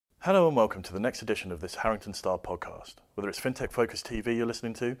Hello and welcome to the next edition of this Harrington Star podcast. Whether it's Fintech Focused TV you're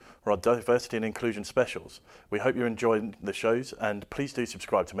listening to or our diversity and inclusion specials, we hope you're enjoying the shows, and please do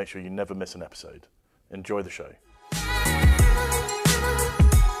subscribe to make sure you never miss an episode. Enjoy the show.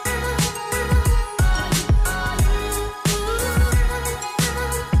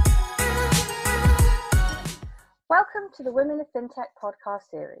 Welcome to the Women of Fintech podcast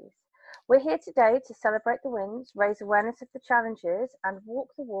series. We're here today to celebrate the wins, raise awareness of the challenges, and walk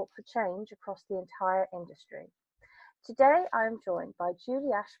the walk for change across the entire industry. Today, I am joined by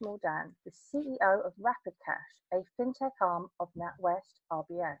Ashmore, Dann, the CEO of Rapid Cash, a fintech arm of Natwest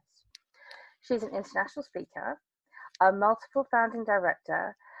RBS. She's an international speaker, a multiple founding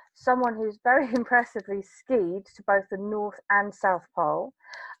director, someone who's very impressively skied to both the North and South Pole.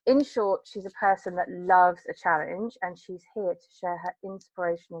 In short, she's a person that loves a challenge, and she's here to share her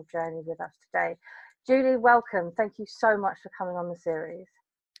inspirational journey with us today. Julie, welcome. Thank you so much for coming on the series.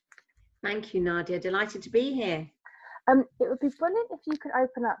 Thank you, Nadia. Delighted to be here. It would be brilliant if you could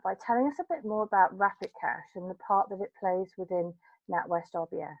open up by telling us a bit more about Rapid Cash and the part that it plays within Natwest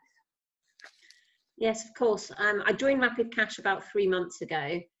RBS. Yes, of course. I joined Rapid Cash about 3 months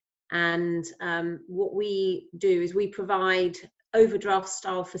ago, and what we do is we provide overdraft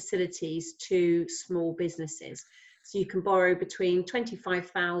style facilities to small businesses. So you can borrow between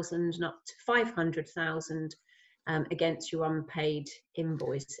 25,000 and up to 500,000 against your unpaid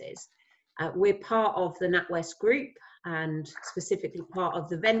invoices. We're part of the Natwest group, and specifically part of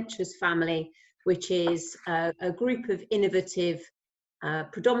the Ventures family, which is a group of innovative,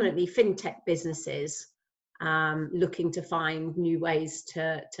 predominantly fintech businesses looking to find new ways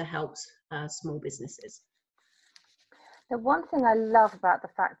to help small businesses. The one thing I love about the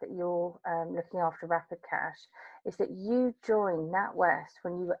fact that you're looking after Rapid Cash is that you joined Natwest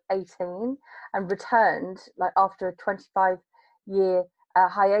when you were 18 and returned like after a 25-year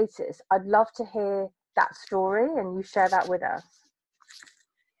hiatus. I'd love to hear that story, and you share that with us.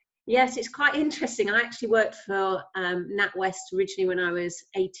 Yes, it's quite interesting. I actually worked for Natwest originally when I was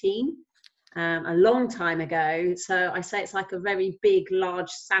 18, a long time ago. So I say it's like a very big, large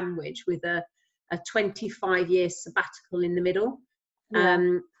sandwich with a 25-year sabbatical in the middle.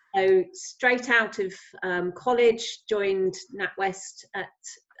 Yeah. So straight out of college, joined Natwest at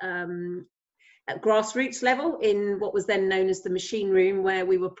grassroots level in what was then known as the machine room, where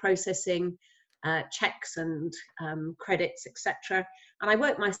we were processing checks and credits, etc. And I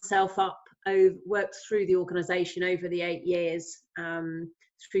worked myself up, worked through the organisation over the 8 years,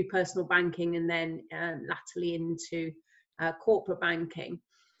 through personal banking, and then latterly into corporate banking.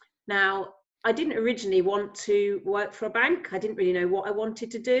 Now, I didn't originally want to work for a bank. I didn't really know what I wanted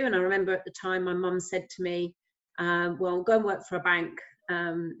to do. And I remember at the time my mum said to me, well, go and work for a bank.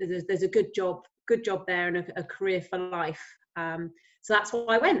 There's a good job there and a career for life. So that's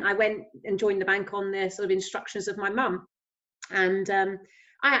why I went. I went and joined the bank on the sort of instructions of my mum. And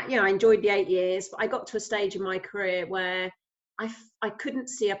I enjoyed the 8 years, but I got to a stage in my career where I couldn't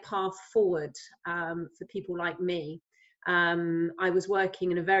see a path forward for people like me. I was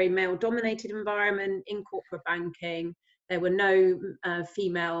working in a very male-dominated environment in corporate banking. There were no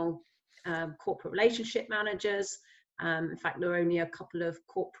female corporate relationship managers. In fact, there were only a couple of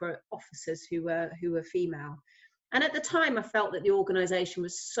corporate officers who were female. And at the time, I felt that the organisation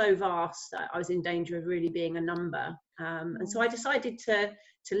was so vast that I was in danger of really being a number. And so I decided to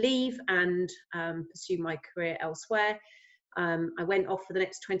leave and pursue my career elsewhere. I went off for the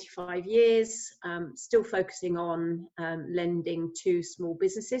next 25 years, still focusing on lending to small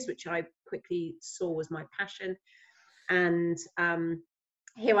businesses, which I quickly saw was my passion. And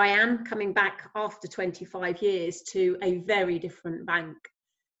here I am coming back after 25 years to a very different bank.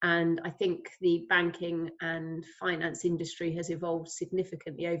 And I think the banking and finance industry has evolved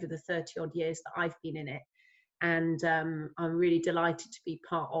significantly over the 30 odd years that I've been in it. And I'm really delighted to be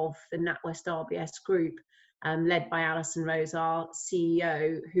part of the Natwest RBS group, led by Alison Rose, our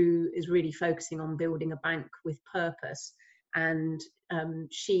CEO, who is really focusing on building a bank with purpose. And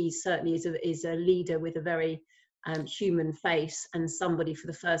she certainly is a leader with a very human face, and somebody for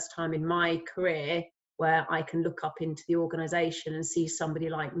the first time in my career where I can look up into the organisation and see somebody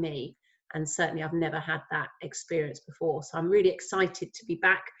like me. And certainly I've never had that experience before. So I'm really excited to be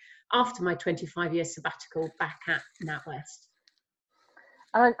back after my 25-year sabbatical back at Natwest.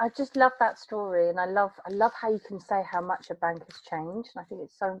 I just love that story, and I love how you can say how much a bank has changed. And I think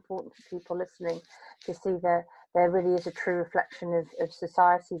it's so important for people listening to see that there really is a true reflection of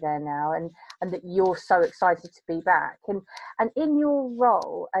society there now, and that you're so excited to be back. And in your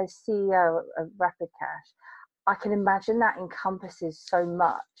role as CEO of Rapid Cash, I can imagine that encompasses so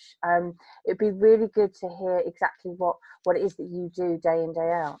much. It'd be really good to hear exactly what it is that you do day in,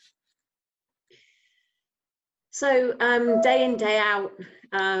 day out. So day in, day out,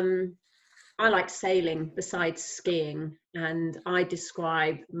 I like sailing besides skiing, and I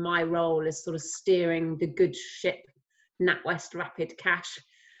describe my role as sort of steering the good ship Natwest Rapid Cash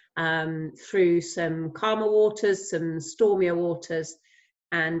through some calmer waters, some stormier waters.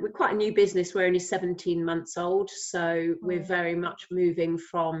 And we're quite a new business. We're only 17 months old, so we're very much moving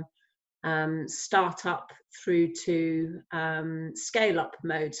from startup through to scale up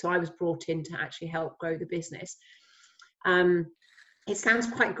mode. So I was brought in to actually help grow the business. It sounds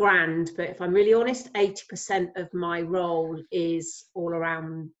quite grand, but if I'm really honest, 80% of my role is all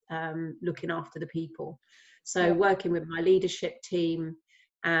around looking after the people. So working with my leadership team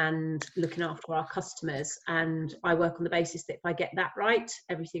and looking after our customers. And I work on the basis that if I get that right,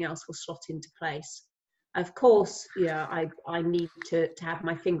 everything else will slot into place. Of course, I need to have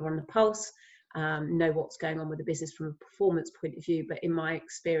my finger on the pulse, know what's going on with the business from a performance point of view. But in my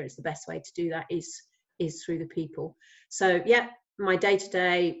experience, the best way to do that is through the people. So my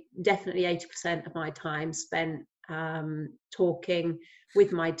day-to-day, definitely 80% of my time spent talking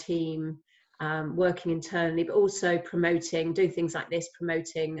with my team, working internally, but also promoting, doing things like this,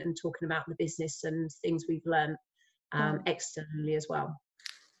 promoting and talking about the business and things we've learned externally as well.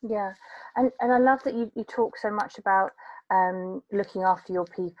 Yeah, and I love that you talk so much about looking after your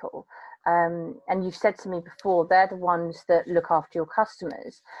people. And you've said to me before, they're the ones that look after your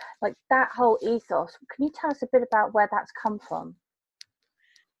customers. Like that whole ethos, can you tell us a bit about where that's come from?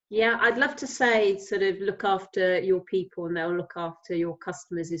 Yeah, I'd love to say sort of look after your people and they'll look after your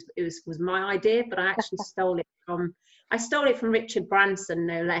customers was my idea, but I actually stole it from Richard Branson,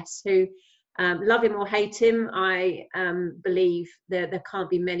 no less, who love him or hate him, I believe there can't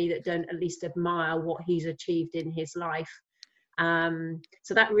be many that don't at least admire what he's achieved in his life.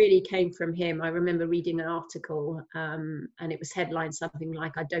 So that really came from him. I remember reading an article and it was headlined something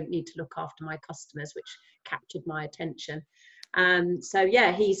like, "I don't need to look after my customers," which captured my attention. So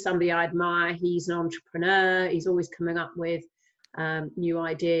he's somebody I admire. He's an entrepreneur. He's always coming up with new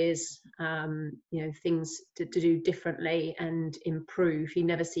ideas, things to do differently and improve. He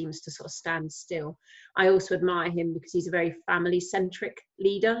never seems to sort of stand still. I also admire him because he's a very family-centric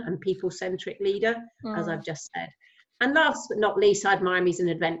leader and people-centric leader, as I've just said. And last but not least, I admire him. He's an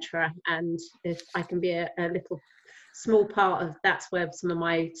adventurer, and if I can be a little small part of that's where some of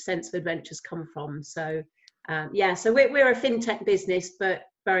my sense of adventures come from. So so we're a fintech business, but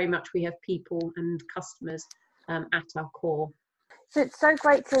very much we have people and customers at our core. So it's so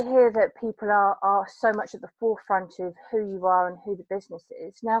great to hear that people are so much at the forefront of who you are and who the business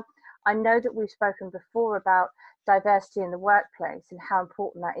is. Now, I know that we've spoken before about diversity in the workplace and how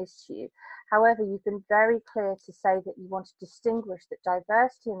important that is to you. However, you've been very clear to say that you want to distinguish that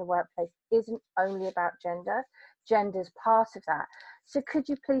diversity in the workplace isn't only about gender. Gender's part of that. So could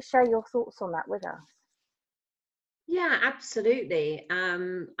you please share your thoughts on that with us? Yeah, absolutely.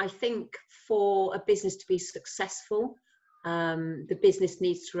 I think for a business to be successful, the business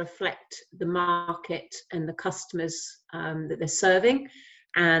needs to reflect the market and the customers that they're serving.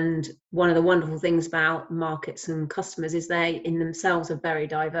 And one of the wonderful things about markets and customers is they in themselves are very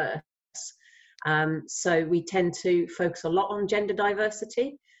diverse. So we tend to focus a lot on gender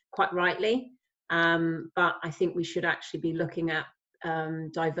diversity, quite rightly. But I think we should actually be looking at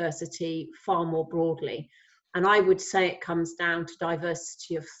diversity far more broadly. And I would say it comes down to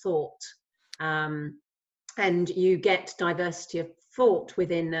diversity of thought. And you get diversity of thought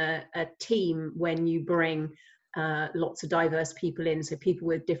within a team when you bring lots of diverse people in. So people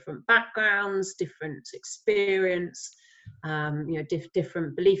with different backgrounds, different experience,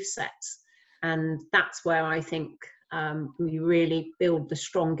 different belief sets. And that's where I think we really build the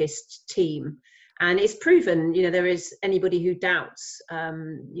strongest team. And it's proven, there is anybody who doubts,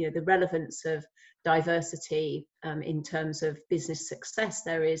 the relevance of diversity in terms of business success.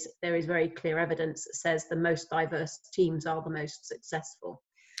 There is very clear evidence that says the most diverse teams are the most successful.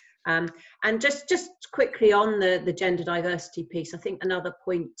 And just quickly on the gender diversity piece, I think another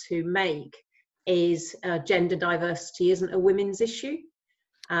point to make is gender diversity isn't a women's issue.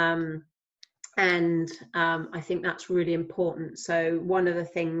 And I think that's really important. So one of the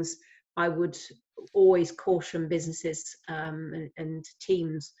things I would always caution businesses and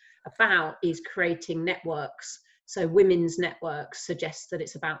teams about is creating networks. So women's networks suggest that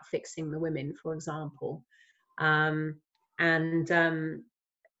it's about fixing the women, for example. I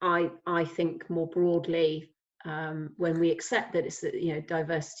think more broadly, when we accept that it's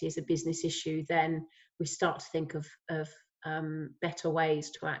diversity is a business issue, then we start to think of better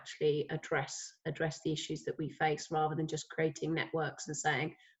ways to actually address the issues that we face, rather than just creating networks and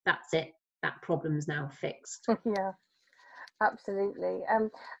saying that's it, that problem's now fixed. Yeah, absolutely.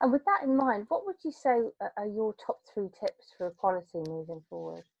 And with that in mind, what would you say are your top 3 tips for equality moving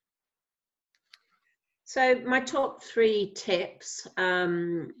forward? So my top 3 tips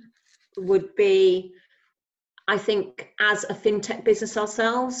would be, I think, as a fintech business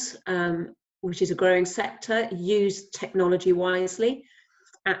ourselves, which is a growing sector, use technology wisely.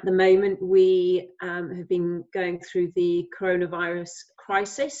 At the moment, we have been going through the coronavirus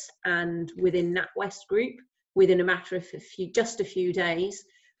crisis, and within Natwest Group, within a matter of just a few days,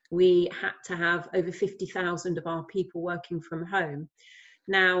 we had to have over 50,000 of our people working from home.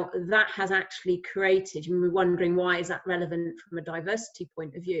 Now, that has actually created, and we're wondering why is that relevant from a diversity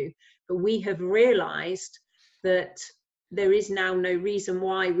point of view, but we have realised that there is now no reason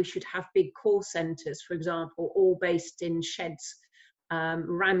why we should have big call centres, for example, all based in sheds,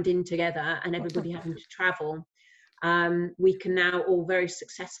 rammed in together, and everybody having to travel. We can now all very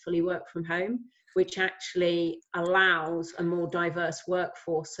successfully work from home, which actually allows a more diverse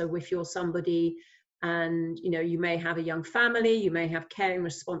workforce. So if you're somebody and you may have a young family, you may have caring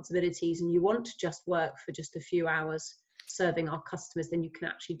responsibilities, and you want to just work for just a few hours serving our customers, then you can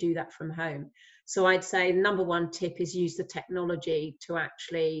actually do that from home. So I'd say number 1 tip is use the technology to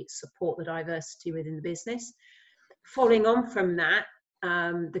actually support the diversity within the business. Following on from that,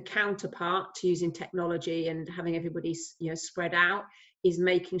 the counterpart to using technology and having everybody spread out is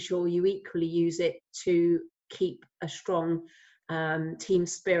making sure you equally use it to keep a strong team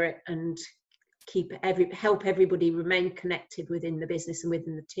spirit and help everybody remain connected within the business and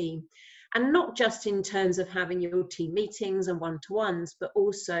within the team. And not just in terms of having your team meetings and one-to-ones, but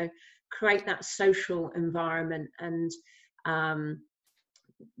also create that social environment and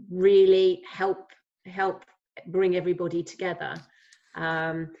really help bring everybody together.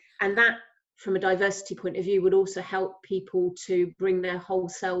 And that, from a diversity point of view, would also help people to bring their whole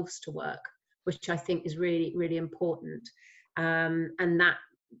selves to work, which I think is really, really important. And that,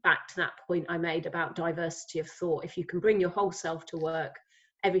 back to that point I made about diversity of thought, if you can bring your whole self to work,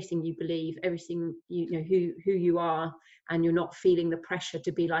 everything you believe, everything who you are, and you're not feeling the pressure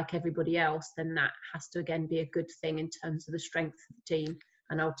to be like everybody else, then that has to again be a good thing in terms of the strength of the team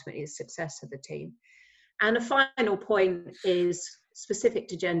and ultimately the success of the team. And a final point is specific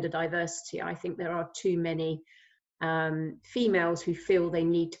to gender diversity. I think there are too many females who feel they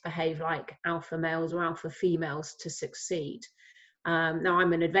need to behave like alpha males or alpha females to succeed. Now,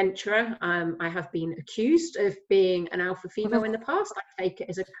 I'm an adventurer. I have been accused of being an alpha female in the past. I take it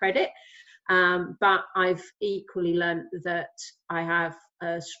as a credit. But I've equally learned that I have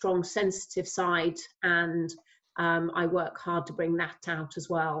a strong sensitive side, and I work hard to bring that out as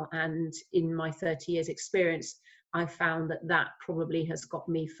well. And in my 30 years experience, I found that probably has got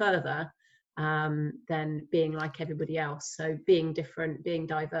me further than being like everybody else. So being different, being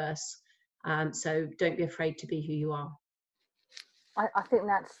diverse. So don't be afraid to be who you are. I think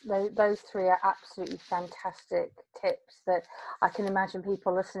those 3 are absolutely fantastic tips that I can imagine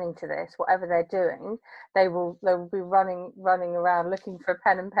people listening to this, whatever they're doing, they will be running around looking for a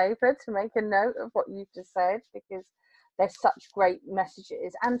pen and paper to make a note of what you've just said, because there's such great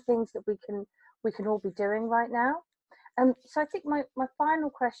messages and things that we can all be doing right now. So I think my final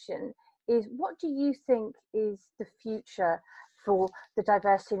question is, what do you think is the future for the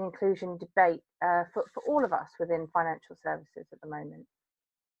diversity and inclusion debate for all of us within financial services at the moment?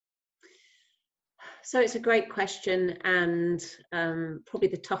 So it's a great question, and probably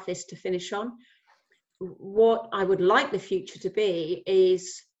the toughest to finish on. What I would like the future to be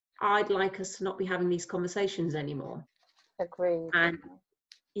is, I'd like us to not be having these conversations anymore. Agreed. And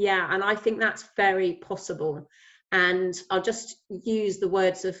I think that's very possible. And I'll just use the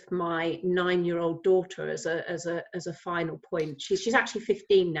words of my 9-year-old daughter as a final point. She's actually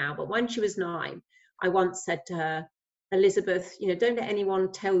 15 now, but when she was 9, I once said to her, Elizabeth, don't let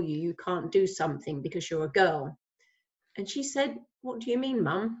anyone tell you can't do something because you're a girl. And she said, what do you mean,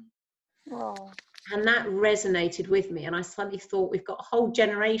 Mum? Oh. And that resonated with me. And I suddenly thought, we've got a whole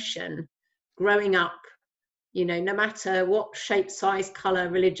generation growing up, no matter what shape, size, colour,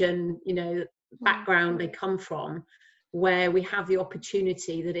 religion, background they come from, where we have the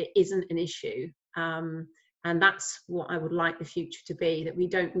opportunity that it isn't an issue. And that's what I would like the future to be, that we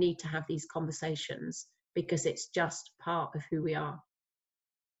don't need to have these conversations because it's just part of who we are.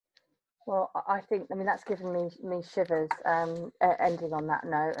 Well, I think, that's given me shivers ending on that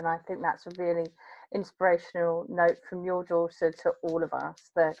note, and I think that's a really inspirational note from your daughter to all of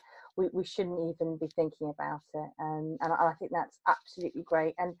us, that we shouldn't even be thinking about it. And I think that's absolutely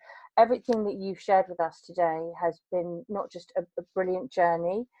great. And everything that you've shared with us today has been not just a brilliant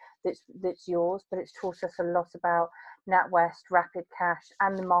journey that's yours, but it's taught us a lot about NatWest, Rapid Cash,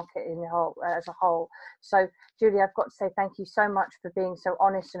 and the market as a whole. So, Julie, I've got to say thank you so much for being so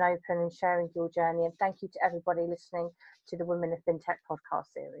honest and open and sharing your journey. And thank you to everybody listening to the Women of Fintech podcast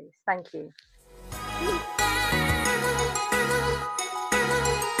series. Thank you.